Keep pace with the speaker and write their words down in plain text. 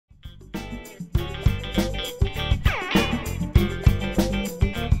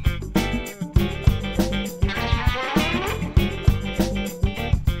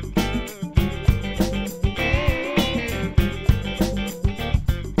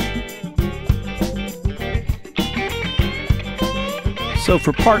So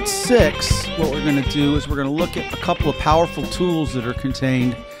for part 6, what we're going to do is we're going to look at a couple of powerful tools that are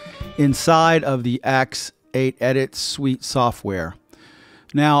contained inside of the Ax8-Edit suite software.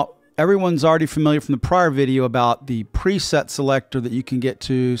 Now, everyone's already familiar from the prior video about the preset selector that you can get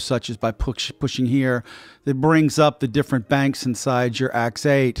to, such as by pushing here, that brings up the different banks inside your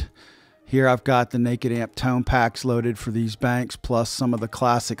Ax8. Here I've got the Naked Amp tone packs loaded for these banks, plus some of the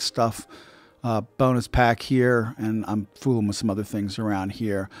classic stuff. Bonus pack here, and I'm fooling with some other things around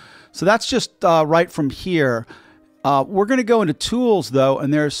here. So that's just right from here. We're going to go into tools though,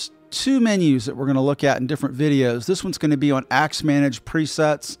 and there's two menus that we're going to look at in different videos. This one's going to be on Ax Manage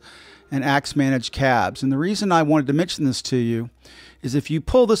Presets and Ax Manage Cabs. And the reason I wanted to mention this to you is if you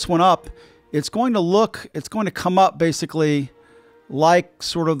pull this one up, it's going to come up basically like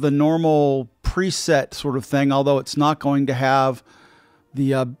sort of the normal preset sort of thing, although it's not going to have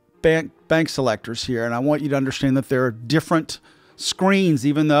the bank selectors here. And I want you to understand that there are different screens,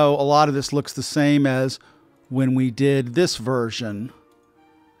 even though a lot of this looks the same as when we did this version,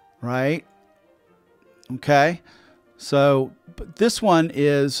 right? Okay, so but this one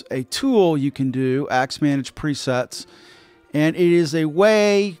is a tool you can do, Ax Manage Presets, and it is a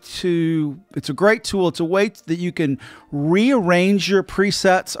way to, it's a great tool. It's a way that you can rearrange your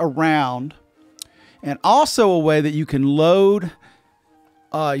presets around, and also a way that you can load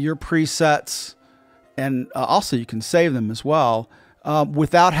your presets, and also you can save them as well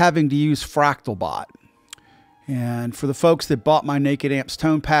without having to use FractalBot. And for the folks that bought my Naked Amps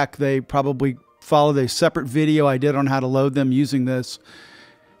tone pack, they probably followed a separate video I did on how to load them using this.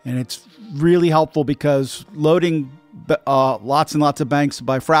 And it's really helpful because loading lots and lots of banks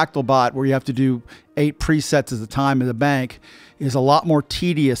by FractalBot, where you have to do 8 presets at a time in the bank, is a lot more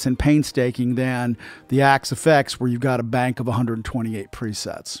tedious and painstaking than the Ax-Effects, where you've got a bank of 128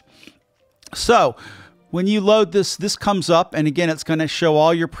 presets. So when you load this, this comes up, and again, it's going to show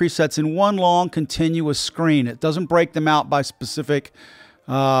all your presets in one long continuous screen. It doesn't break them out by specific.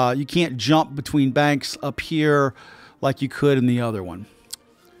 You can't jump between banks up here like you could in the other one.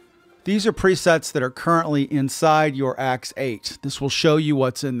 These are presets that are currently inside your Ax8. This will show you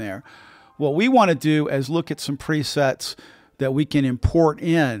what's in there. What we want to do is look at some presets that we can import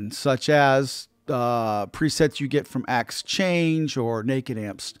in, such as presets you get from Ax Change or Naked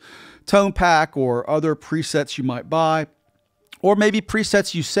Amps Tone Pack, or other presets you might buy, or maybe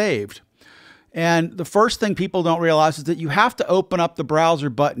presets you saved. And the first thing people don't realize is that you have to open up the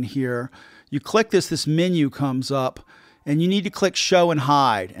browser button here. You click this, this menu comes up, and you need to click Show and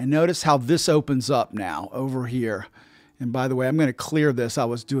Hide. And notice how this opens up now over here. And by the way, I'm going to clear this. I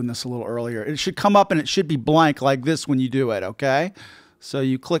was doing this a little earlier. It should come up and it should be blank like this when you do it, okay? So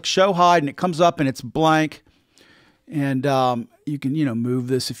you click Show Hide and it comes up and it's blank. And you can, move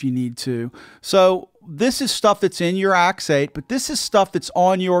this if you need to. So this is stuff that's in your Ax8, but this is stuff that's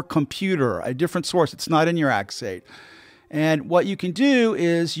on your computer, a different source. It's not in your Ax8. And what you can do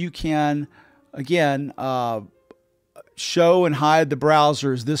is you can, again, show and hide the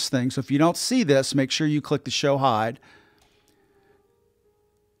browser is this thing. So if you don't see this, make sure you click the Show Hide.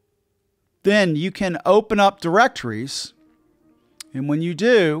 Then you can open up directories, and when you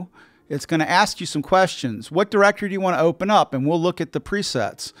do, it's going to ask you some questions. What directory do you want to open up? And we'll look at the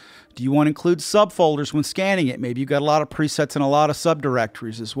presets. Do you want to include subfolders when scanning it? Maybe you've got a lot of presets and a lot of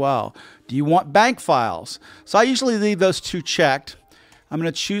subdirectories as well. Do you want bank files? So I usually leave those two checked. I'm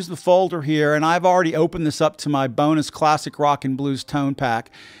going to choose the folder here, and I've already opened this up to my bonus classic rock and blues tone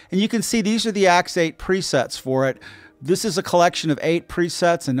pack. And you can see these are the Ax8 presets for it. This is a collection of 8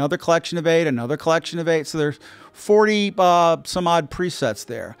 presets, another collection of 8, another collection of 8. So there's 40 some odd presets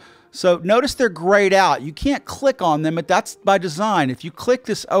there. So notice they're grayed out. You can't click on them, but that's by design. If you click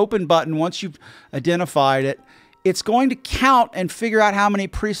this open button once you've identified it, it's going to count and figure out how many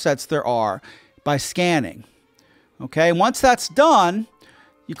presets there are by scanning. Okay, and once that's done,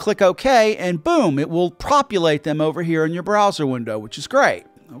 you click OK, and boom, it will populate them over here in your browser window, which is great.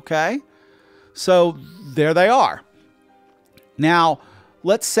 Okay, so there they are. Now,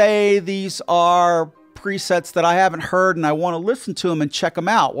 let's say these are presets that I haven't heard and I want to listen to them and check them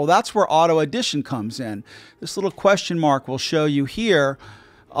out. Well, that's where auto-audition comes in. This little question mark will show you here.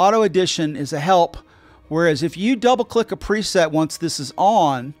 Auto-audition is a help, whereas if you double-click a preset once this is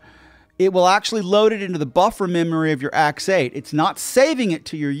on, it will actually load it into the buffer memory of your Ax8. It's not saving it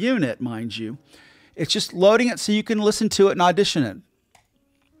to your unit, mind you. It's just loading it so you can listen to it and audition it.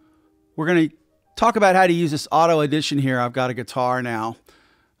 We're going to talk about how to use this auto-audition here. I've got a guitar now.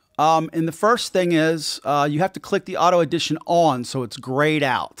 And the first thing is you have to click the auto-audition on so it's grayed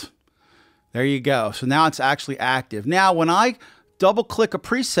out. There you go. So now it's actually active. Now when I double-click a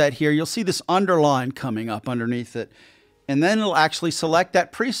preset here, you'll see this underline coming up underneath it. and then it'll actually select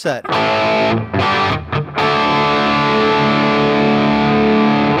that preset.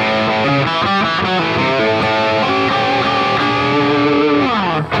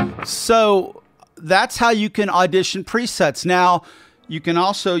 So that's how you can audition presets. Now, you can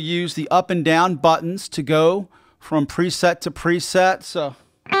also use the up and down buttons to go from preset to preset. So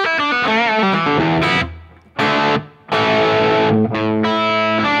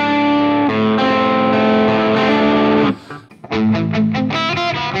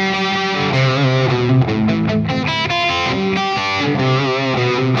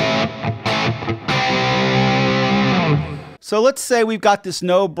let's say we've got this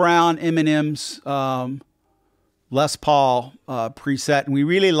No Brown M&M's Les Paul preset, and we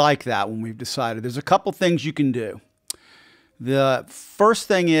really like that one. We've decided there's a couple things you can do. The first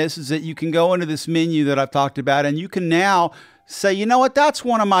thing is that you can go into this menu that I've talked about, and you can now say, you know what, that's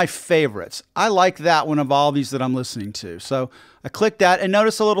one of my favorites. I like that one of all these that I'm listening to. So I click that, and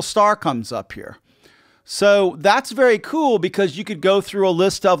notice a little star comes up here. So that's very cool because you could go through a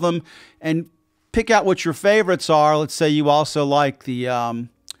list of them and pick out what your favorites are. Let's say you also like the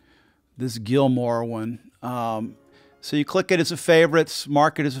this Gilmore one. So you click it as a favorites,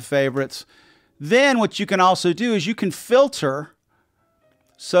 mark it as a favorites. Then what you can also do is you can filter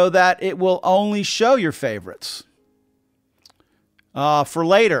so that it will only show your favorites for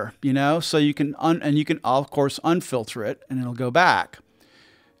later, you know. So you can you can of course unfilter it, and it'll go back.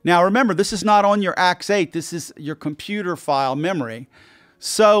 Now remember, this is not on your Ax8. This is your computer file memory.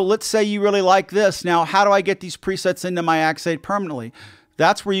 So let's say you really like this. Now, how do I get these presets into my Ax8 permanently?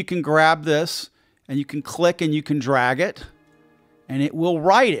 That's where you can grab this, and you can click and you can drag it, and it will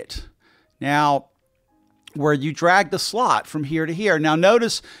write it. Now, where you drag the slot from here to here. Now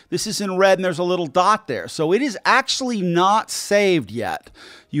notice this is in red and there's a little dot there. So it is actually not saved yet.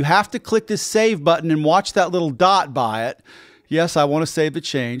 You have to click this save button and watch that little dot by it. Yes, I want to save the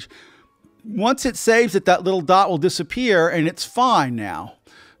change. Once it saves it, that little dot will disappear and it's fine now.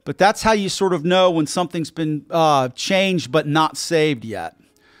 But that's how you sort of know when something's been changed but not saved yet.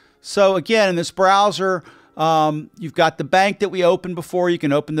 So again, in this browser, you've got the bank that we opened before. You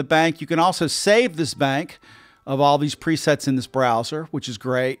can open the bank. You can also save this bank of all these presets in this browser, which is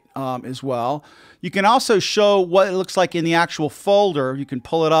great as well. You can also show what it looks like in the actual folder. You can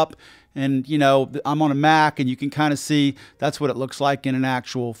pull it up, and you know, I'm on a Mac, and you can kind of see that's what it looks like in an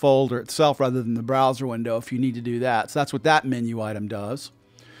actual folder itself rather than the browser window if you need to do that. So that's what that menu item does.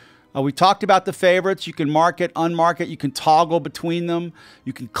 We talked about the favorites. You can mark it, unmark it. You can toggle between them.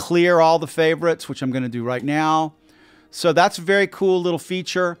 You can clear all the favorites, which I'm going to do right now. So that's a very cool little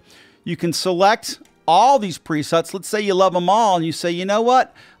feature. You can select all these presets. Let's say you love them all, and you say, you know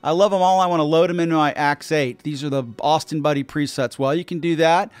what? I love them all. I want to load them into my Ax8. These are the AustinBuddy presets. Well, you can do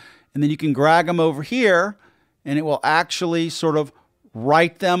that, and then you can drag them over here, and it will actually sort of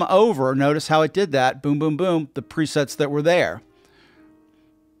write them over. Notice how it did that. Boom, boom, boom, the presets that were there.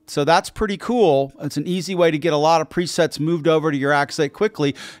 So that's pretty cool. It's an easy way to get a lot of presets moved over to your Ax8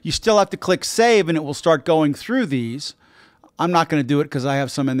 quickly. You still have to click save and it will start going through these. I'm not going to do it because I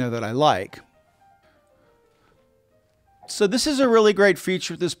have some in there that I like. So this is a really great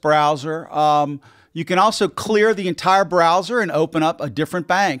feature with this browser. You can also clear the entire browser and open up a different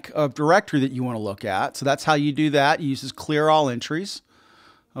bank of directory that you want to look at. So that's how you do that. It uses clear all entries.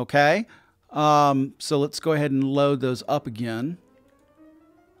 Okay. So let's go ahead and load those up again.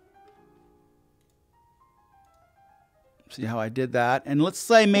 See how I did that? And let's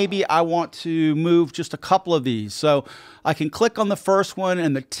say maybe I want to move just a couple of these. So I can click on the first one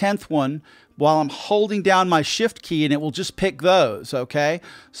and the 10th one while I'm holding down my shift key, and it will just pick those, okay?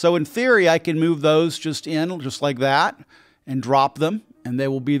 So in theory, I can move those just in, just like that, and drop them, and they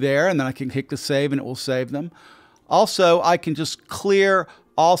will be there, and then I can click the save and it will save them. Also, I can just clear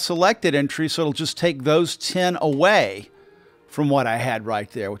all selected entries, so it'll just take those 10 away from what I had right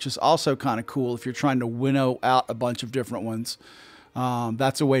there, which is also kind of cool if you're trying to winnow out a bunch of different ones.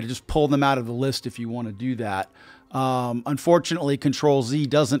 That's a way to just pull them out of the list if you want to do that. Unfortunately, Control-Z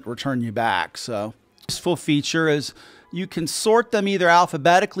doesn't return you back. So this useful feature is you can sort them either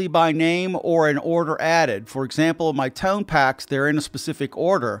alphabetically by name or in order added. For example, my tone packs, they're in a specific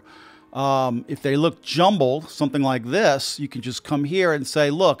order. If they look jumbled, something like this, you can just come here and say,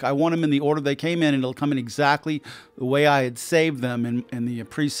 look, I want them in the order they came in, and it'll come in exactly the way I had saved them in the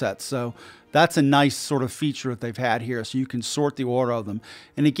presets. So that's a nice sort of feature that they've had here. So you can sort the order of them.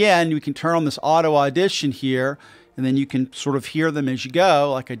 And again, you can turn on this auto audition here, and then you can sort of hear them as you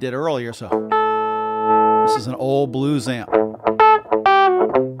go, like I did earlier. So this is an old blues amp.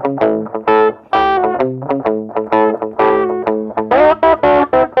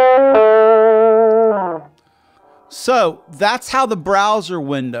 So that's how the browser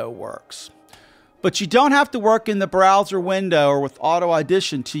window works. But you don't have to work in the browser window or with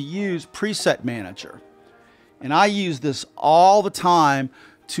auto-audition to use Preset Manager. And I use this all the time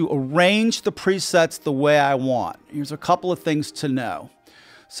to arrange the presets the way I want. Here's a couple of things to know.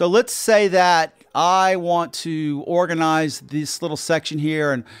 So let's say that I want to organize this little section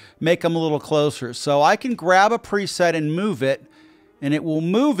here and make them a little closer. So I can grab a preset and move it, and it will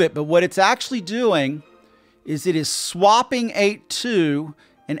move it. But what it's actually doing is it is swapping 8.2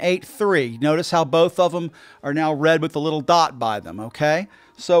 and 8.3. Notice how both of them are now red with a little dot by them, okay?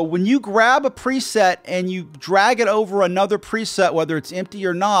 So when you grab a preset and you drag it over another preset, whether it's empty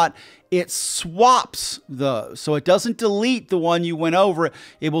or not, it swaps those. So it doesn't delete the one you went over.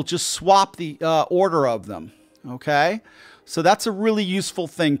 It will just swap the order of them, okay? So that's a really useful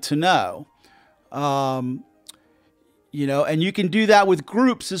thing to know. You know, and you can do that with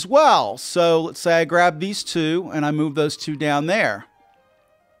groups as well. So let's say I grab these two and I move those two down there.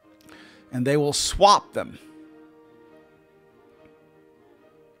 And they will swap them.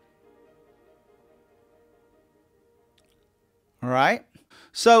 All right.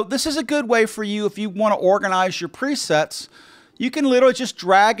 So this is a good way for you if you want to organize your presets. You can literally just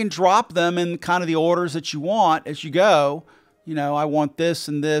drag and drop them in kind of the orders that you want as you go. You know, I want this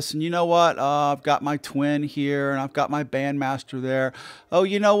and this, and you know what? I've got my twin here, and I've got my bandmaster there. Oh,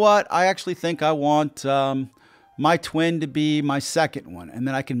 you know what? I actually think I want my twin to be my second one, and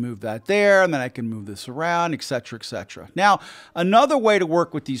then I can move that there, and then I can move this around, etc., etc. Now, another way to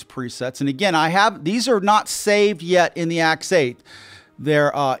work with these presets, and again, these are not saved yet in the Ax8.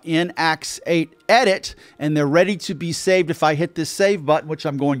 They're in Ax8-Edit, and they're ready to be saved if I hit this save button, which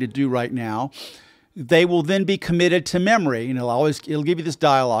I'm going to do right now. They will then be committed to memory, and it'll give you this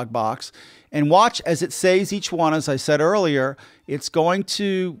dialog box. And watch as it saves each one. As I said earlier, it's going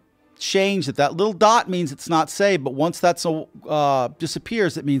to change it. That little dot means it's not saved, but once that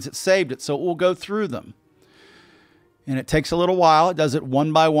disappears, it means it saved it. So it will go through them. And it takes a little while. It does it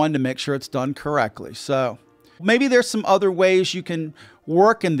one by one to make sure it's done correctly. So maybe there's some other ways you can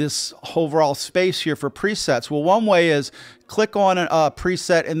work in this overall space here for presets. Well, one way is click on a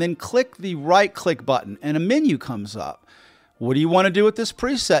preset and then click the right-click button, and a menu comes up. What do you want to do with this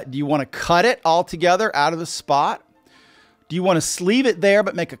preset? Do you want to cut it altogether out of the spot? Do you want to leave it there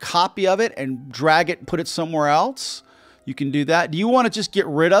but make a copy of it and drag it and put it somewhere else? You can do that. Do you want to just get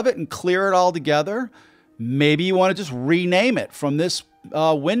rid of it and clear it all together? Maybe you want to just rename it from this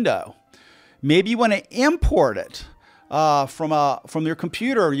window. Maybe you want to import it from your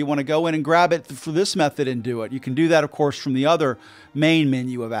computer. You want to go in and grab it for this method and do it. You can do that, of course, from the other main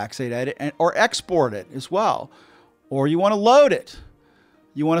menu of Ax8-Edit, or export it as well. Or you want to load it.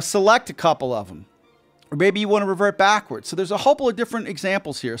 You want to select a couple of them. Or maybe you want to revert backwards. So there's a whole of different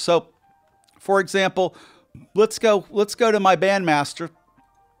examples here. So, for example, let's go to my bandmaster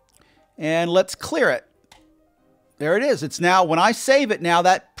and let's clear it. There it is. It's now, when I save it now,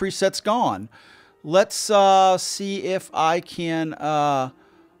 that preset's gone. Let's see if I can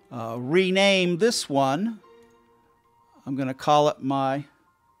rename this one. I'm going to call it my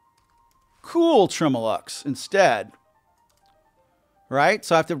Cool Tremolux instead. Right?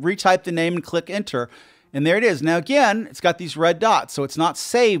 So I have to retype the name and click enter. And there it is. Now again, it's got these red dots, so it's not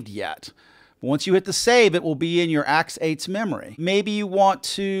saved yet. But once you hit the save, it will be in your Ax8's memory. Maybe you want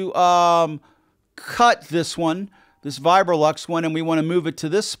to cut this one, this Vibrolux one, and we want to move it to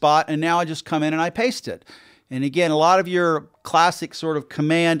this spot, and now I just come in and I paste it. And again, a lot of your classic sort of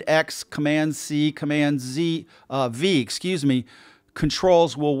Command X, Command C, Command Z, V, excuse me,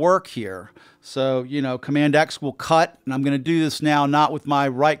 controls will work here. So, you know, Command X will cut, and I'm going to do this now not with my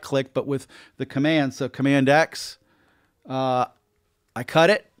right click, but with the command. So Command X, I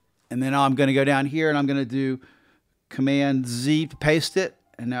cut it, and then I'm going to go down here and I'm going to do Command Z to paste it,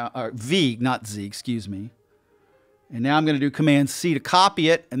 and now, or V, not Z, excuse me. And now I'm going to do Command C to copy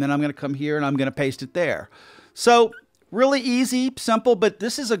it, and then I'm going to come here and I'm going to paste it there. So really easy, simple, but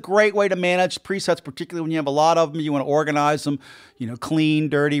this is a great way to manage presets, particularly when you have a lot of them. You want to organize them, you know, clean,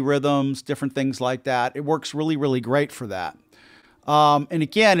 dirty rhythms, different things like that. It works really, really great for that. And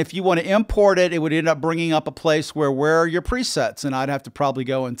again, if you want to import it, it would end up bringing up a place where are your presets? And I'd have to probably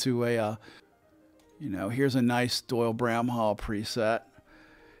go into a, you know, here's a nice Doyle Bramhall preset.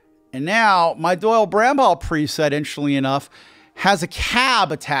 And now my Doyle Bramhall preset, interestingly enough, has a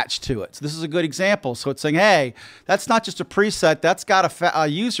cab attached to it. So this is a good example. So it's saying, hey, that's not just a preset, that's got a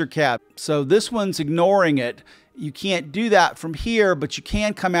user cab. So this one's ignoring it. You can't do that from here, but you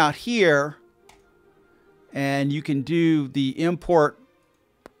can come out here and you can do the import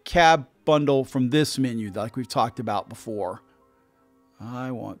cab bundle from this menu like we've talked about before.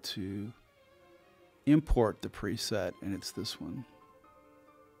 I want to import the preset, and it's this one.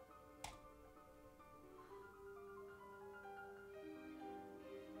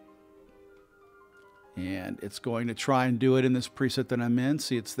 And it's going to try and do it in this preset that I'm in.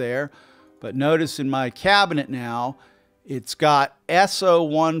 See, it's there. But notice in my cabinet now, it's got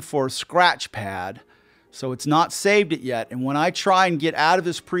SO1 for scratch pad. So it's not saved it yet. And when I try and get out of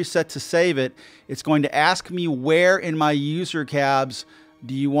this preset to save it, it's going to ask me where in my user cabs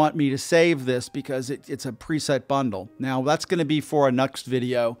do you want me to save this, because it's a preset bundle. Now that's going to be for a next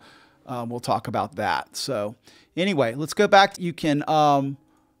video. We'll talk about that. So anyway, let's go back. You can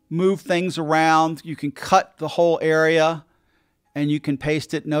move things around. You can cut the whole area and you can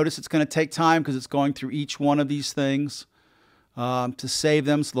paste it. Notice it's going to take time because it's going through each one of these things to save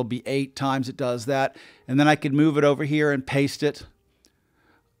them. So there'll be 8 times it does that. And then I could move it over here and paste it.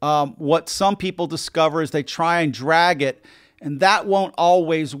 What some people discover is they try and drag it, and that won't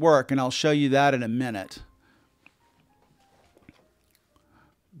always work. And I'll show you that in a minute.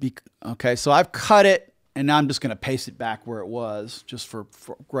 Okay, so I've cut it. And now I'm just going to paste it back where it was, just for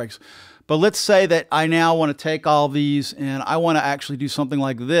Greg's. But let's say that I now want to take all these and I want to actually do something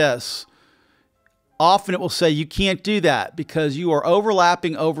like this. Often it will say you can't do that because you are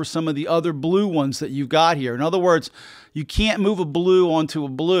overlapping over some of the other blue ones that you've got here. In other words, you can't move a blue onto a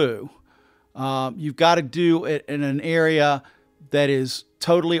blue. You've got to do it in an area that is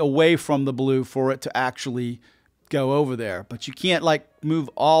totally away from the blue for it to actually go over there. But you can't like move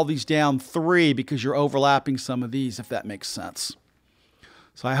all these down 3 because you're overlapping some of these, if that makes sense.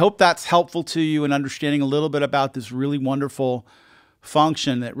 So I hope that's helpful to you in understanding a little bit about this really wonderful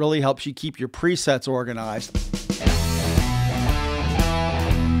function that really helps you keep your presets organized.